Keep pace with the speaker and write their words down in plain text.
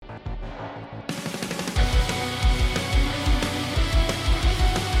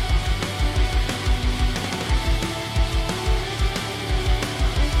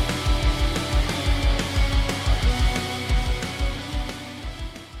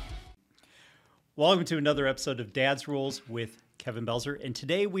Welcome to another episode of Dad's Rules with Kevin Belzer. And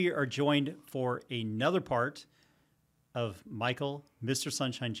today we are joined for another part of Michael, Mr.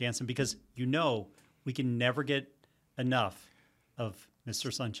 Sunshine Janzen, because you know we can never get enough of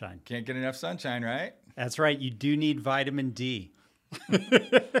Mr. Sunshine. Can't get enough sunshine, right? That's right. You do need vitamin D.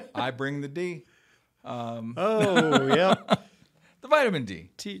 I bring the D. Yeah. The vitamin D.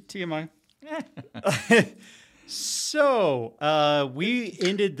 TMI. So we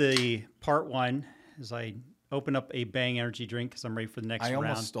ended the part one as I open up a Bang energy drink because I'm ready for the next round. I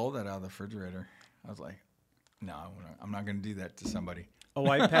almost stole that out of the refrigerator. I was like, no, I'm not going to do that to somebody. Oh,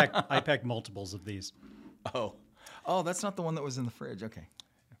 I packed multiples of these. Oh, that's not the one that was in the fridge. Okay.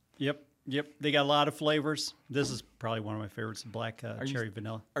 Yep. They got a lot of flavors. This is probably one of my favorites, black cherry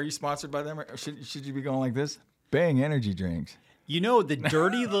vanilla. Are you sponsored by them? Or should you be going like this? Bang energy drinks. You know, the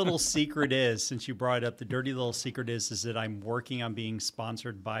dirty little secret is, since you brought it up, the dirty little secret is that I'm working on being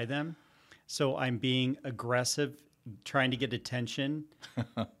sponsored by them. So I'm being aggressive, trying to get attention.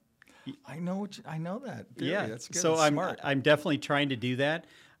 I know that. Really. Yeah. That's good. So that's smart. I'm definitely trying to do that.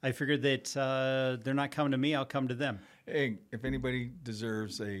 I figured that they're not coming to me, I'll come to them. Hey, if anybody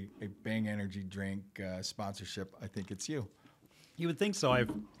deserves a Bang energy drink sponsorship, I think it's you. You would think so.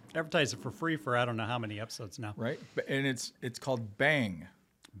 I've advertised it for free for I don't know how many episodes now. Right? And it's called Bang.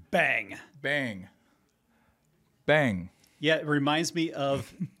 Bang. Bang. Bang. Yeah, it reminds me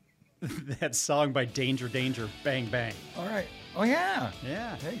of that song by Danger, Bang Bang. All right. Oh yeah.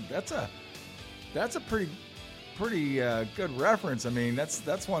 Yeah. Hey, that's a pretty good reference. I mean,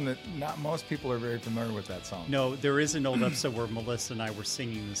 that's one that not most people are very familiar with that song. No, there is an old episode where Melissa and I were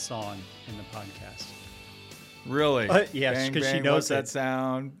singing the song in the podcast. Really? Yes, because she bang, knows what's that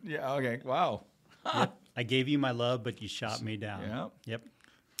sound. Yeah. Okay. Wow. Yep. I gave you my love, but you shot me down. Yeah. Yep.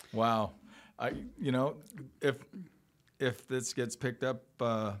 Wow. If this gets picked up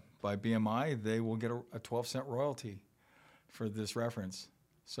by BMI, they will get a 12-cent royalty for this reference.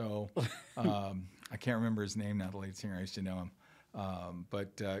 So I can't remember his name now, the lead singer. I used to know him.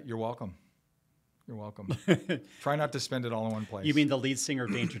 But you're welcome. You're welcome. Try not to spend it all in one place. You mean the lead singer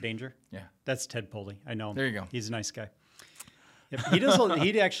of Danger? Yeah. That's Ted Poley. I know him. There you go. He's a nice guy. Yep.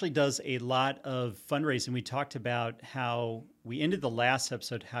 He actually does a lot of fundraising. We talked about how we ended the last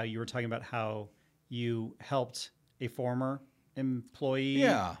episode, how you were talking about how you helped a former employee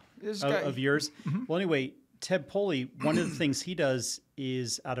of yours. Mm-hmm. Well, anyway, Ted Poley, one of the things he does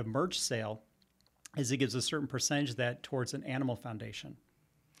is out of merch sale is he gives a certain percentage of that towards an animal foundation.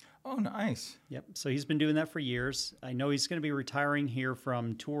 Oh, nice. Yep. So he's been doing that for years. I know he's going to be retiring here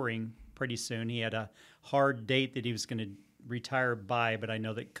from touring pretty soon. He had a hard date that he was going to retire by, but I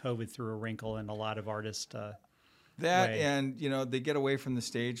know that COVID threw a wrinkle in a lot of artists. And they get away from the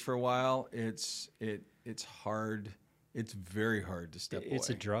stage for a while. It's hard. It's very hard to step away.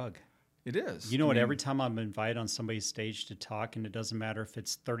 It's a drug. It is. You know what? Every time I'm invited on somebody's stage to talk, and it doesn't matter if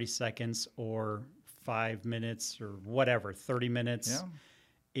it's 30 seconds or 5 minutes or whatever, 30 minutes. Yeah.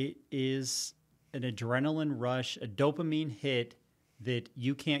 It is an adrenaline rush, a dopamine hit that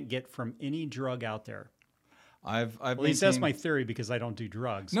you can't get from any drug out there. At least that's my theory because I don't do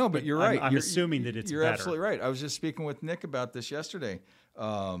drugs. No, but you're right. I'm assuming that it's You're better. absolutely right. I was just speaking with Nick about this yesterday.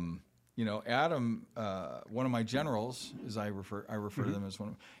 Adam, one of my generals, as I refer to them as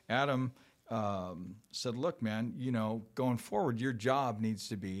one. Adam said, "Look, man, going forward, your job needs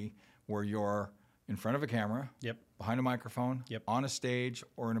to be where you're in front of a camera, behind a microphone, on a stage,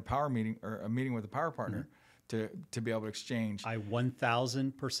 or in a power meeting or a meeting with a power partner to be able to exchange." I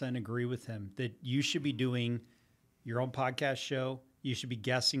 1,000% agree with him that you should be doing your own podcast show. You should be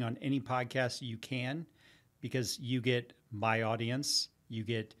guesting on any podcast you can because you get my audience. You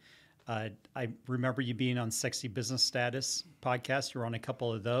get, I remember you being on Sexy Business Status podcast. You're on a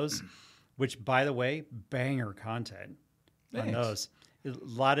couple of those, which, by the way, banger content. Thanks. On those. A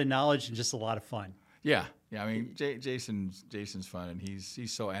lot of knowledge and just a lot of fun. Yeah. I mean, Jason's fun, and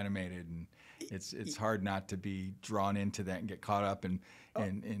he's so animated, and it's hard not to be drawn into that and get caught up and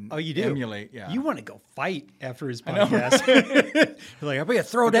you do emulate. Yeah, you want to go fight after his podcast. You're like, I'm gonna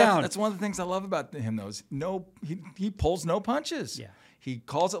throw down. That's one of the things I love about him, though. Is he pulls no punches. Yeah, he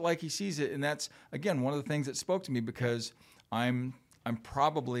calls it like he sees it, and that's again one of the things that spoke to me because I'm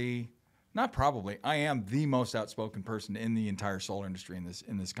probably. Not probably. I am the most outspoken person in the entire solar industry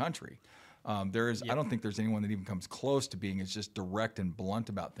in this country. I don't think there's anyone that even comes close to being as just direct and blunt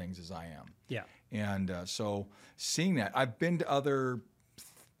about things as I am. Yeah. And so seeing that, I've been to other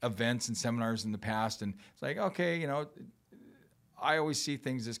events and seminars in the past, and it's like, okay, I always see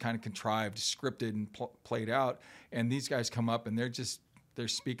things as kind of contrived, scripted, and played out. And these guys come up and they're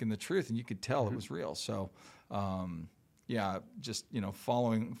speaking the truth, and you could tell it was real. So. Just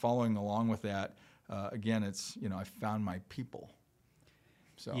following along with that, again, it's, I found my people.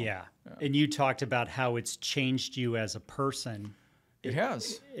 So Yeah. And you talked about how it's changed you as a person. It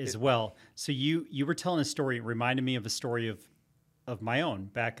has. As well. So you were telling a story. It reminded me of a story of my own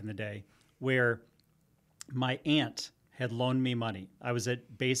back in the day where my aunt had loaned me money. I was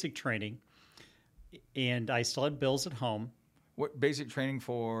at basic training and I still had bills at home. What basic training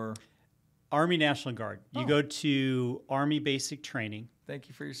for? Army National Guard. You Oh. go to Army basic training. Thank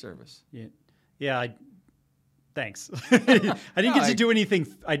you for your service. Yeah. Thanks. I didn't get to do anything.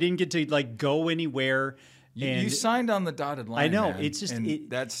 I didn't get to like go anywhere. You signed on the dotted line. I know. Man. It's just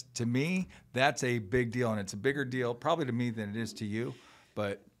that's, to me, that's a big deal, and it's a bigger deal probably to me than it is to you.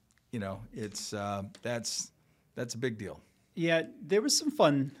 But it's that's a big deal. Yeah, there was some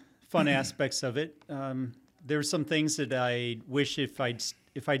fun aspects of it. There were some things that I wish if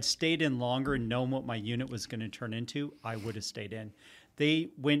I'd stayed in longer and known what my unit was going to turn into, I would have stayed in. They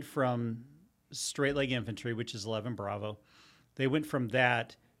went from straight leg infantry, which is 11 Bravo. They went from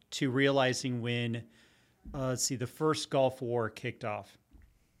that to realizing when, the first Gulf War kicked off.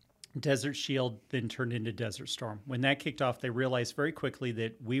 Desert Shield then turned into Desert Storm. When that kicked off, they realized very quickly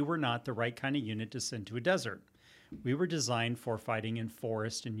that we were not the right kind of unit to send to a desert. We were designed for fighting in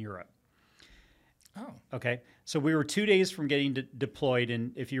forest in Europe. Oh. Okay. So we were 2 days from getting deployed.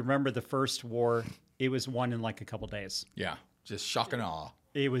 And if you remember the first war, it was won in like a couple days. Yeah. Just shock and awe.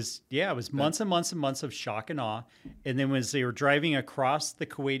 It was months and months and months of shock and awe. And then as they were driving across the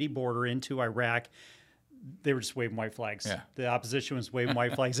Kuwaiti border into Iraq, they were just waving white flags. Yeah. The opposition was waving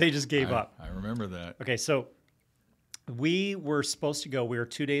white flags. They just gave up. I remember that. Okay, so we were supposed to go. We were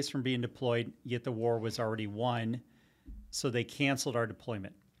 2 days from being deployed, yet the war was already won. So they canceled our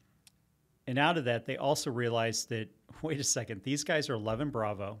deployment. And out of that, they also realized that, wait a second, these guys are 11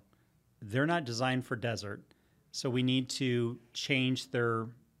 Bravo. They're not designed for desert. So we need to change their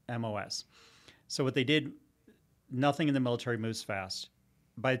MOS. So what they did, nothing in the military moves fast.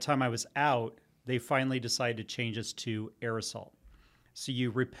 By the time I was out, they finally decided to change us to air assault. So you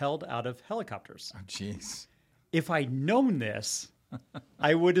repelled out of helicopters. Oh, jeez. If I'd known this,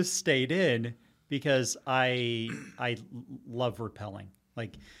 I would have stayed in because I love repelling.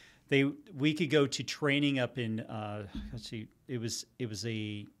 Like we could go to training up in it was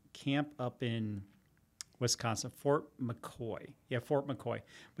a camp up in Wisconsin, Fort McCoy. Yeah, Fort McCoy.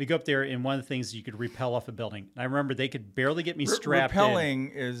 We go up there, and one of the things you could rappel off a building. And I remember they could barely get me strapped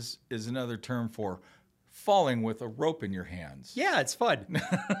rappelling is another term for falling with a rope in your hands. Yeah, it's fun.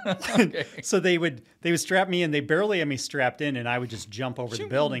 Okay. So they would strap me in. They barely had me strapped in, and I would just jump over the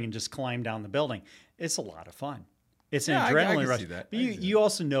building and just climb down the building. It's a lot of fun. It's an adrenaline rush. See that. But you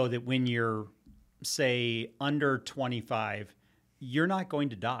also know that when you're, say, under 25, you're not going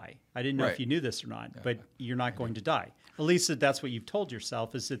to die. I didn't know if you knew this or not, but you're not going to die. At least that's what you've told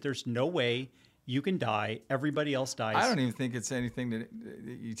yourself, is that there's no way you can die. Everybody else dies. I don't even think it's anything that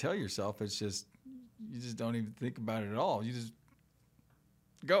you tell yourself. It's just, you just don't even think about it at all. You just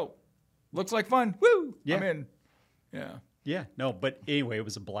go. Looks like fun. Woo! Yeah. I'm in. Yeah. Yeah, no, but anyway, it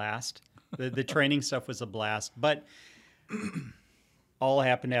was a blast. The training stuff was a blast, but all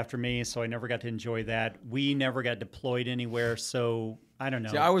happened after me, so I never got to enjoy that. We never got deployed anywhere, so I don't know.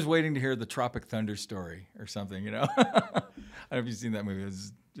 See, I was waiting to hear the Tropic Thunder story or something, I don't know if you've seen that movie.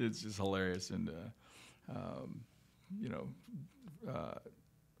 It's just hilarious. And,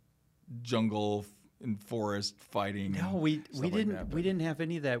 jungle and forest fighting. No, we didn't have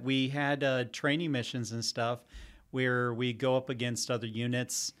any of that. We had training missions and stuff where we go up against other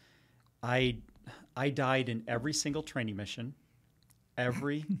units. I died in every single training mission.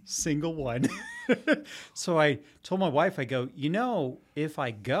 Every single one. So I told my wife, I go, if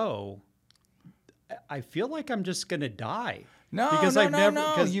I go, I feel like I'm just going to die. No, because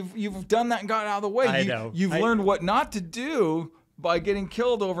no. You've done that and got out of the way. I know. You've learned what not to do by getting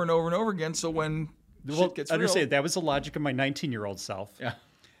killed over and over and over again. So when shit gets understand, real, that was the logic of my 19-year-old self. Yeah.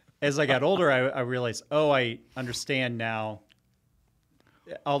 As I got older, I realized, I understand now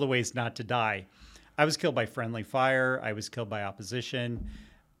all the ways not to die. I was killed by friendly fire. I was killed by opposition.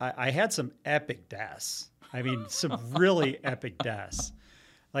 I had some epic deaths. I mean, some really epic deaths.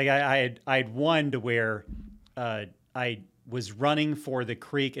 Like I had one to where I was running for the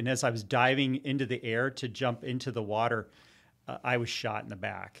creek, and as I was diving into the air to jump into the water, I was shot in the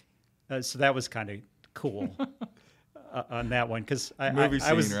back. So that was kind of cool on that one, because I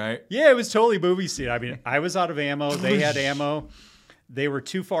was right? Yeah, it was totally movie scene. I mean, I was out of ammo. They had ammo. They were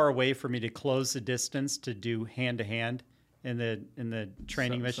too far away for me to close the distance to do hand-to-hand in the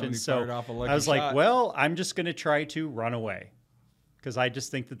training mission. So I was like, well, I'm just going to try to run away, because I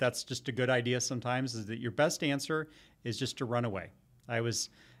just think that that's just a good idea sometimes, is that your best answer is just to run away.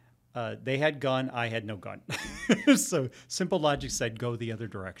 They had gun. I had no gun. So simple logic said go the other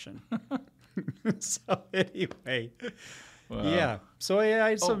direction. So anyway, Wow. yeah. So I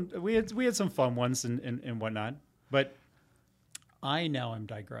had we had some fun ones and whatnot. But I now am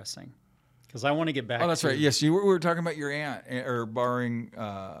digressing because I want to get back. Oh, that's to, right. Yes, we were talking about your aunt or borrowing.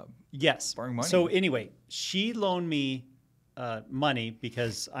 Yes. Borrowing money. So anyway, she loaned me money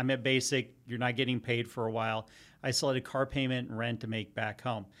because I'm at basic. You're not getting paid for a while. I still had a car payment and rent to make back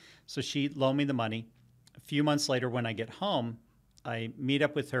home. So she loaned me the money. A few months later, when I get home, I meet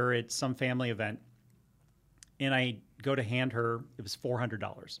up with her at some family event, and I go to hand her. It was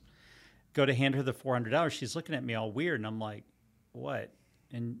 $400. Go to hand her the $400. She's looking at me all weird, and I'm like, "What?"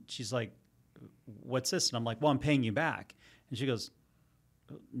 And she's like, "What's this?" And I'm like, "Well, I'm paying you back." And she goes,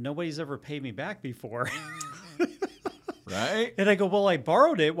 "Nobody's ever paid me back before." Right? And I go, "Well, I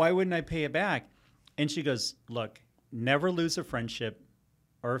borrowed it. Why wouldn't I pay it back?" And she goes, "Look, never lose a friendship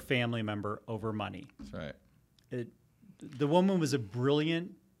or a family member over money." That's right. The woman was a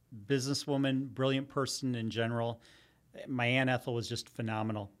brilliant businesswoman, brilliant person in general. My Aunt Ethel was just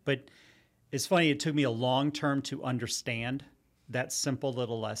phenomenal. But it's funny, it took me a long term to understand that simple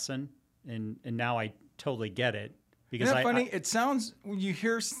little lesson. And now I totally get it. Because Isn't that funny? It sounds, when you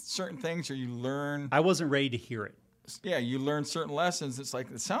hear certain things or you learn. I wasn't ready to hear it. Yeah, you learn certain lessons. It's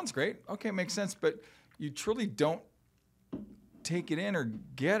like, it sounds great. Okay, it makes sense. But you truly don't take it in or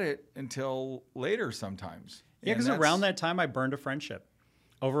get it until later sometimes. Yeah, because around that time, I burned a friendship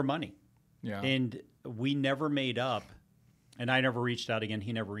over money. Yeah. And we never made up. And I never reached out again.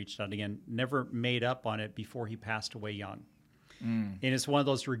 He never reached out again. Never made up on it before he passed away young. And it's one of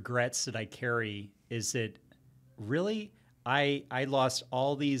those regrets that I carry is that really I lost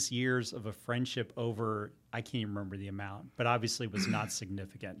all these years of a friendship over, I can't even remember the amount, but obviously it was not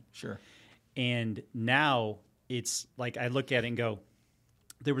significant. Sure. And now it's like I look at it and go,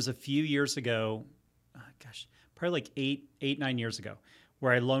 there was a few years ago, probably like 9 years ago,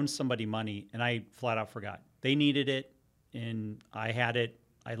 where I loaned somebody money and I flat out forgot. They needed it and I had it.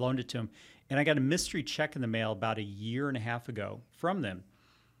 I loaned it to them. And I got a mystery check in the mail about a year and a half ago from them.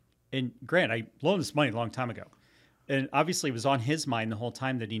 And Grant, I loaned this money a long time ago. And obviously it was on his mind the whole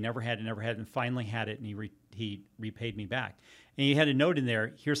time that he never had, and finally had it, and he repaid me back. And he had a note in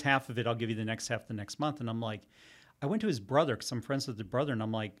there, here's half of it, I'll give you the next half the next month. And I'm like, I went to his brother because I'm friends with the brother, and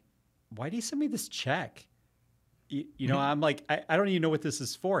I'm like, why did he send me this check? You know, I'm like, I don't even know what this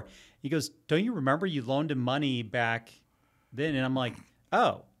is for. He goes, don't you remember you loaned him money back then? And I'm like,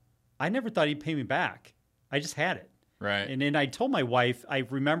 oh, I never thought he'd pay me back. I just had it. Right. And then I told my wife, I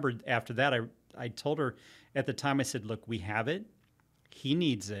remembered after that, I told her at the time, I said, look, we have it. He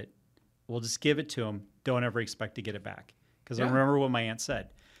needs it. We'll just give it to him. Don't ever expect to get it back. Because I remember what my aunt said.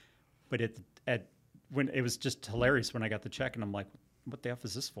 But when it was just hilarious when I got the check, and I'm like, what the F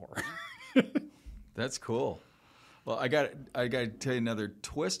is this for? That's cool. Well, I got to tell you another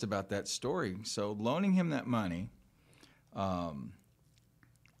twist about that story. So loaning him that money, I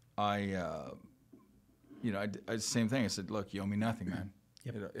did the same thing. I said, look, you owe me nothing, man.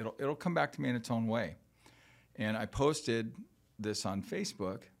 Yep. It'll come back to me in its own way. And I posted this on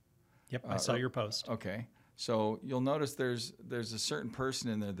Facebook. Yep, I saw your post. Okay. So you'll notice there's a certain person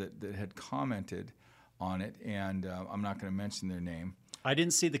in there that had commented on it, and I'm not going to mention their name. I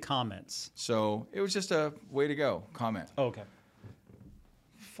didn't see the comments. So it was just a way to go comment. Oh, okay.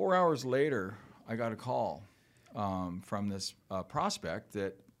 4 hours later, I got a call from this prospect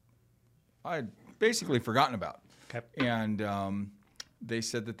that I had basically forgotten about. Okay. And they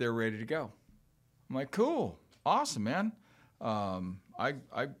said that they're ready to go. I'm like, cool, awesome, man.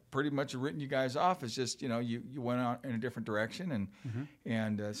 I pretty much have written you guys off. It's just, you went out in a different direction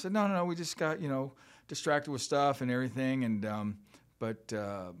and said, no, we just got, distracted with stuff and everything. And,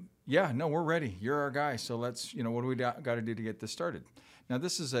 we're ready. You're our guy. So let's, what do we got to do to get this started? Now,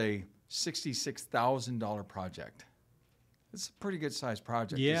 this is a $66,000 project. It's a pretty good sized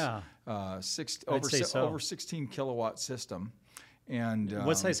project. Yeah. It's, over 16 kilowatt system. And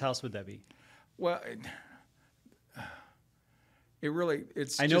what size house would that be? Well,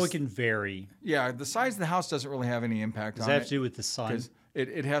 I know it can vary. Yeah, the size of the house doesn't really have any impact on it. Does that have to do with the sun?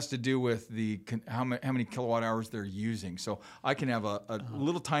 It has to do with how many kilowatt hours they're using. So I can have a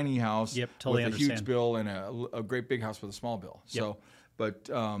little tiny house totally with understand. a huge bill and a great big house with a small bill. Yep. So, but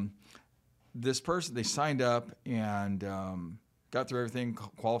this person, they signed up and got through everything,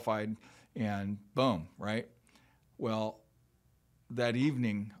 qualified, and boom, right? Well, that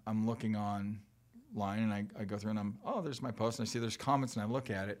evening, I'm looking online and I go through and there's my post and I see there's comments and I look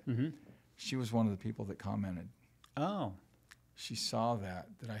at it. Mm-hmm. She was one of the people that commented. Oh. She saw that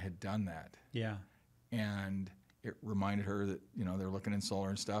I had done that. Yeah. And it reminded her that, they're looking in solar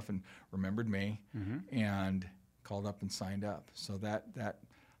and stuff, and remembered me, and called up and signed up. So that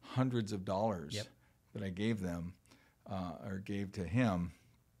hundreds of dollars that I gave them, or gave to him,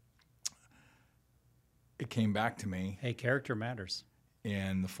 it came back to me. Hey, character matters.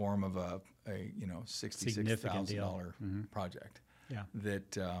 In the form of a $66,000 project. Yeah.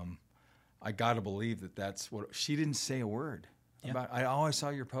 That I got to believe that's what she didn't say a word about. I always saw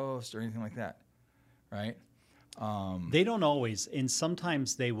your post or anything like that, right? They don't always, and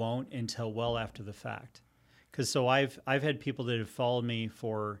sometimes they won't until well after the fact. Because I've had people that have followed me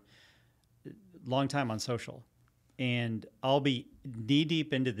for a long time on social, and I'll be knee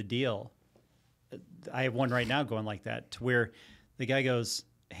deep into the deal. I have one right now going like that, to where the guy goes,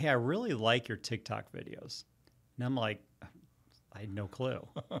 "Hey, I really like your TikTok videos," and I'm like, I had no clue,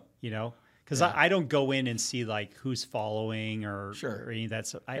 because I don't go in and see like who's following or any of that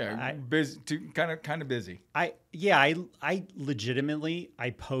stuff. Busy, kind of busy. I legitimately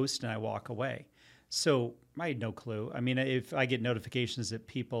post and I walk away. So I had no clue. I mean, if I get notifications that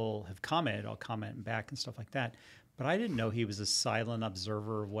people have commented, I'll comment back and stuff like that. But I didn't know he was a silent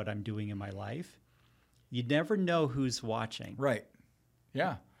observer of what I'm doing in my life. You never know who's watching. Right.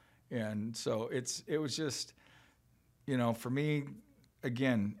 Yeah. And so it was just, for me,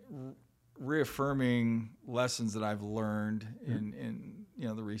 again, reaffirming lessons that I've learned in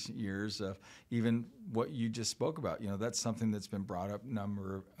the recent years of even what you just spoke about. That's something that's been brought up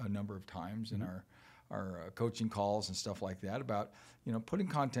a number of times in our coaching calls and stuff like that about, putting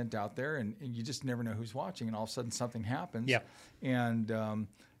content out there, and you just never know who's watching, and all of a sudden something happens. Yeah. And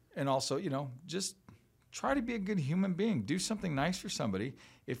also, just try to be a good human being. Do something nice for somebody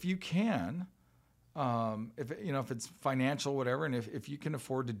if you can. If it's financial, whatever, and if you can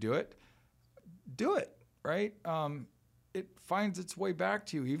afford to do it, right? It finds its way back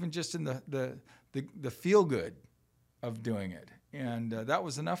to you, even just in the feel good of doing it. And that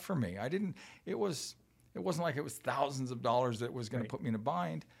was enough for me. It wasn't like it was thousands of dollars that was going to put me in a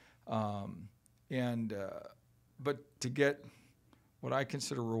bind. But to get what I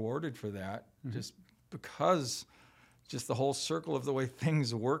consider rewarded for that, just because just the whole circle of the way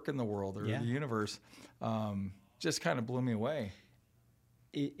things work in the world or the universe, just kind of blew me away.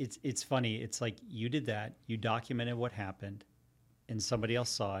 It's funny. It's like you did that. You documented what happened, and somebody else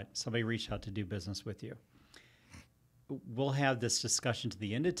saw it. Somebody reached out to do business with you. We'll have this discussion to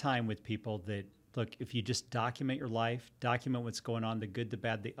the end of time with people that, look, if you just document your life, document what's going on, the good, the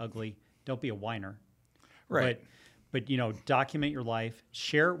bad, the ugly, don't be a whiner. Right. But document your life,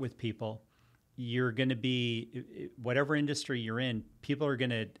 share it with people. You're going to be, whatever industry you're in, people are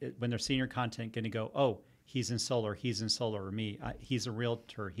going to, when they're seeing your content, going to go, oh, he's in solar, or me, he's a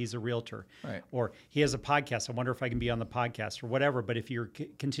realtor, right. Or he has a podcast, I wonder if I can be on the podcast or whatever. But if you're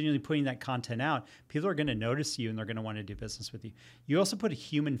continually putting that content out, people are going to notice you and they're going to want to do business with you. You also put a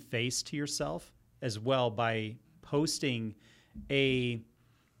human face to yourself as well by posting a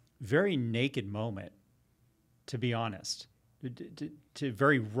very naked moment, to be honest. To a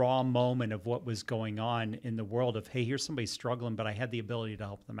very raw moment of what was going on in the world of, hey, here's somebody struggling, but I had the ability to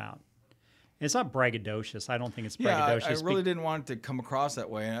help them out. And it's not braggadocious. I don't think it's braggadocious. I really didn't want it to come across that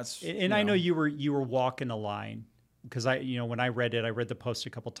way. And I know you were walking a line, because when I read it, I read the post a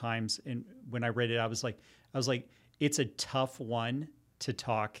couple times, and when I read it, I was like, it's a tough one to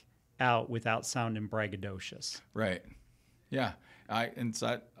talk out without sounding braggadocious. Right. Yeah. I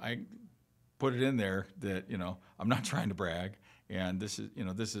put it in there that, I'm not trying to brag. And this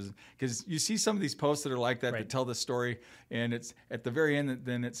is because you see some of these posts that are like that, that tell the story, and it's at the very end,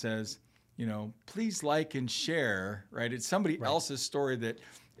 then it says, please like and share, right? It's somebody else's story that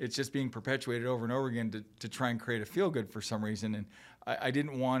it's just being perpetuated over and over again to try and create a feel good for some reason. And I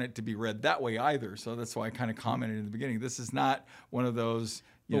didn't want it to be read that way either. So that's why I kind of commented in the beginning, this is not one of those,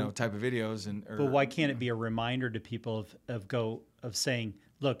 type of videos. But why can't it be a reminder to people of saying,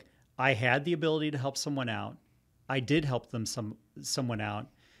 look, I had the ability to help someone out. I did help someone out.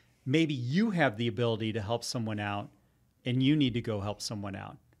 Maybe you have the ability to help someone out, and you need to go help someone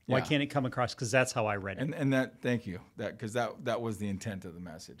out. Why can't it come across? Because that's how I read it. And that, thank you, because that was the intent of the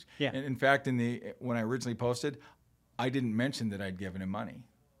message. Yeah. And in fact, when I originally posted, I didn't mention that I'd given him money.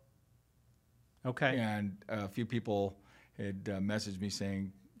 Okay. And a few people had messaged me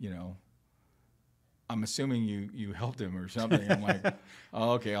saying, I'm assuming you helped him or something. I'm like,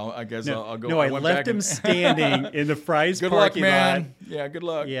 oh, okay, I guess I'll go. No, I left him standing in the Fry's good parking luck, man. lot. Yeah, good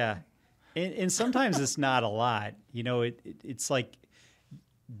luck. Yeah. And sometimes it's not a lot. It's like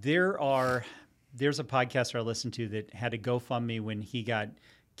there's a podcaster I listened to that had a GoFundMe when he got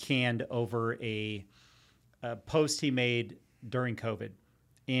canned over a post he made during COVID.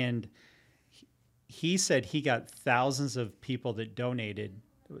 And he said he got thousands of people that donated,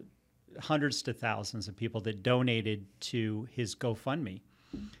 hundreds to thousands of people that donated to his GoFundMe.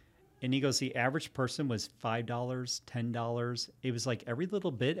 And he goes, the average person was $5, $10. It was like every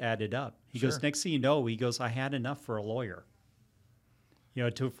little bit added up. He goes, next thing you know, he goes, I had enough for a lawyer, you know,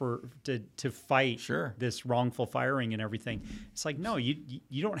 to fight this wrongful firing and everything. It's like, no,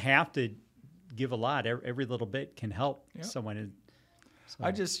 you don't have to give a lot. Every little bit can help someone. So.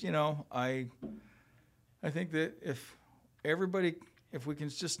 I just, you know, I think that if we can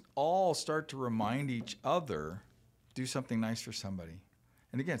just all start to remind each other, do something nice for somebody.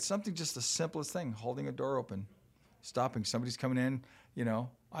 And again, something just the simplest thing, holding a door open, stopping. Somebody's coming in, you know,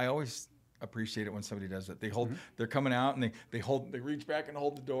 I always appreciate it when somebody does that. They hold, they're coming out and they reach back and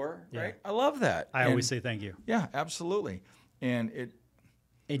hold the door, right? I love that. I always say thank you. Yeah, absolutely. And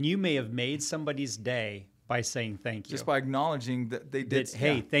you may have made somebody's day by saying thank you. Just by acknowledging that they did.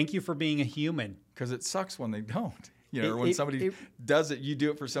 Hey, thank you for being a human. Because it sucks when they don't. You know, or when somebody does it, you do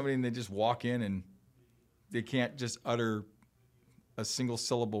it for somebody and they just walk in and they can't just utter a single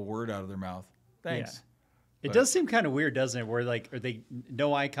syllable word out of their mouth. Thanks. Yeah. It does seem kind of weird, doesn't it? Where like, are they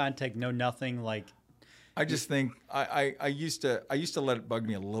no eye contact, no nothing? Like, I just think I used to let it bug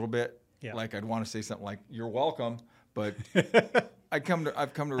me a little bit. Yeah. Like I'd want to say something like "You're welcome," but I've come to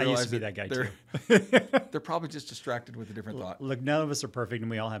realize I used to be that guy too. They're probably just distracted with a different thought. Look, none of us are perfect, and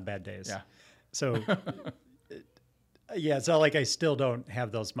we all have bad days. Yeah. So. Yeah, it's not like I still don't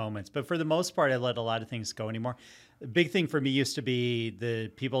have those moments. But for the most part, I let a lot of things go anymore. The big thing for me used to be the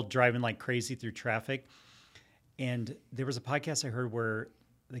people driving like crazy through traffic. And there was a podcast I heard where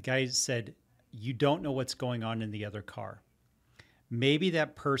the guy said, you don't know what's going on in the other car. Maybe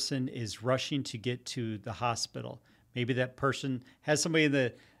that person is rushing to get to the hospital. Maybe that person has somebody in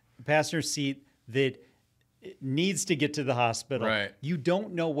the passenger seat that needs to get to the hospital. Right. You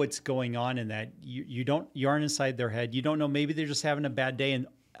don't know what's going on in that. You aren't inside their head. You don't know. Maybe they're just having a bad day. And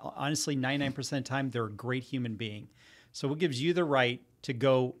honestly, 99% of the time, they're a great human being. So what gives you the right to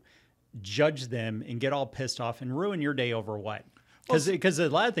go judge them and get all pissed off and ruin your day over what? Because a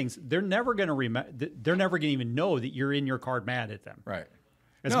lot of things, they're never going to remember. They're never going to even know that you're in your car mad at them. Right.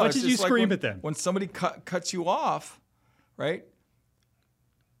 As much as you scream at them. When somebody cuts you off, right?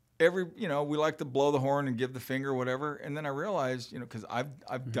 We like to blow the horn and give the finger, whatever. And then I realized, because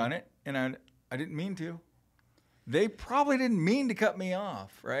I've done it and I didn't mean to. They probably didn't mean to cut me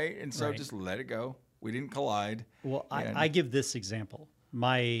off, right? And so just let it go. We didn't collide. Well, I give this example.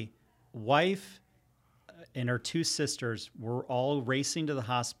 My wife and her two sisters were all racing to the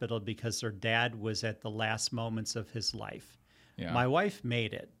hospital because their dad was at the last moments of his life. Yeah. My wife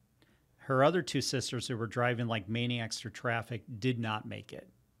made it. Her other two sisters who were driving like maniacs through traffic did not make it.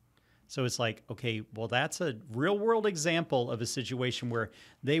 So it's like, okay, well, that's a real world example of a situation where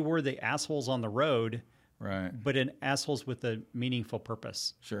they were the assholes on the road, right? But assholes with a meaningful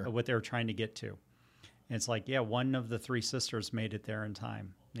purpose of what they were trying to get to. And it's like, yeah, one of the three sisters made it there in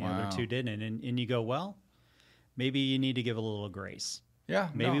time. The other two didn't. And you go, well, maybe you need to give a little grace. Yeah.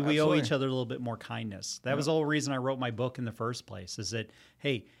 Maybe we owe each other a little bit more kindness. That was the whole reason I wrote my book in the first place, is that,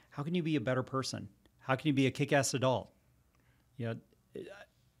 hey, how can you be a better person? How can you be a kick-ass adult?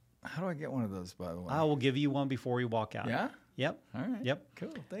 How do I get one of those, by the way? I will give you one before you walk out. Yeah? Yep. All right. Yep.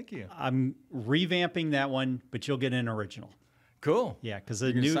 Cool. Thank you. I'm revamping that one, but you'll get an original. Cool. Yeah, because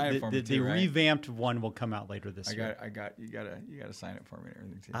the revamped one will come out later this year. You gotta sign it for me and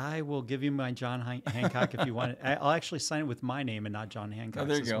everything too. I will give you my John Hancock if you want it. I'll actually sign it with my name and not John Hancock. Oh,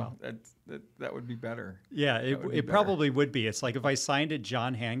 there you go. Well. That would be better. Yeah, it probably would be. It's like if I signed it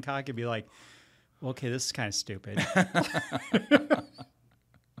John Hancock, it'd be like, okay, this is kind of stupid.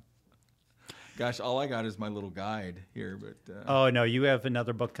 Gosh, all I got is my little guide here, but oh no, you have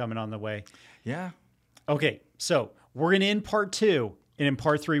another book coming on the way. Yeah. Okay, so we're going to end part 2, and in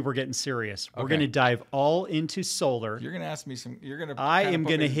part 3, we're getting serious. We're going to dive all into solar. You're going to ask me some. I am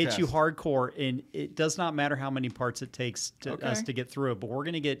going to hit you hardcore, and it does not matter how many parts it takes us to get through it. But we're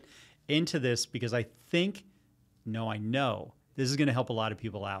going to get into this because I know this is going to help a lot of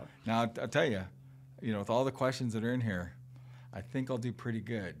people out. Now I'll tell you, with all the questions that are in here, I think I'll do pretty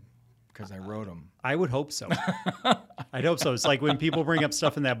good. Because I wrote them. I would hope so. I'd hope so. It's like when people bring up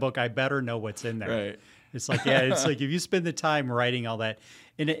stuff in that book, I better know what's in there. Right. It's like, if you spend the time writing all that,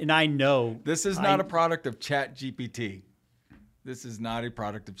 and I know. This is not a product of ChatGPT. This is not a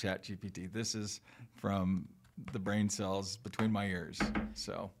product of ChatGPT. This is from the brain cells between my ears.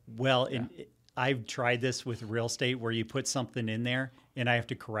 So. Well, I've tried this with real estate where you put something in there and I have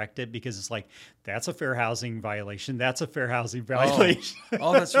to correct it because it's like, that's a fair housing violation. That's a fair housing violation.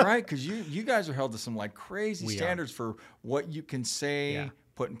 Oh, that's right. Because you guys are held to some like crazy standards for what you can say,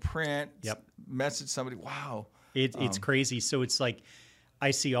 put in print, Yep. message somebody. Wow. It's crazy. So it's like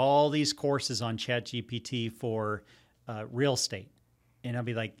I see all these courses on ChatGPT for real estate. And I'll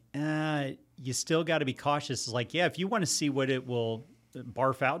be like, you still got to be cautious. It's like, yeah, if you want to see what it will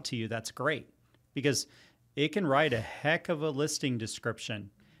barf out to you, that's great. Because it can write a heck of a listing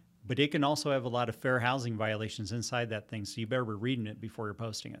description, but it can also have a lot of fair housing violations inside that thing. So you better be reading it before you're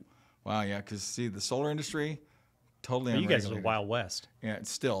posting it. Wow, yeah, because see, the solar industry, totally Well, you guys are the unregulated. Wild West. Yeah,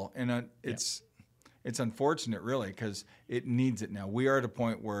 it's still, and it's unfortunate, really, because it needs it now. We are at a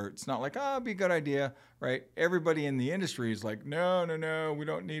point where it's not like, it'd be a good idea, right? Everybody in the industry is like, no, we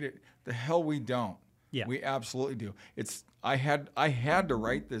don't need it. The hell we don't. Yeah. We absolutely do. I had to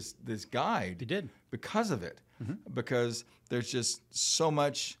write this guide. You did. Because of it, because there's just so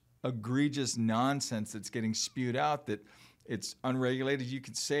much egregious nonsense that's getting spewed out that it's unregulated. You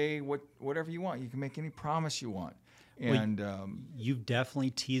can say whatever you want. You can make any promise you want. And You've definitely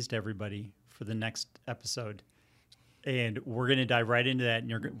teased everybody for the next episode. And we're going to dive right into that.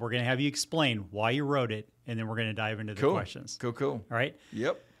 And we're going to have you explain why you wrote it. And then we're going to dive into the questions. Cool. All right?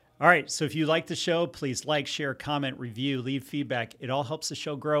 Yep. All right. So if you like the show, please like, share, comment, review, leave feedback. It all helps the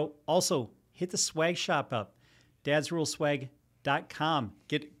show grow. Also, hit the swag shop up, dadsruleswag.com.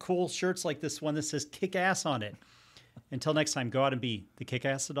 Get cool shirts like this one that says kick ass on it. Until next time, go out and be the kick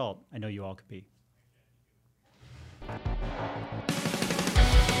ass adult I know you all could be.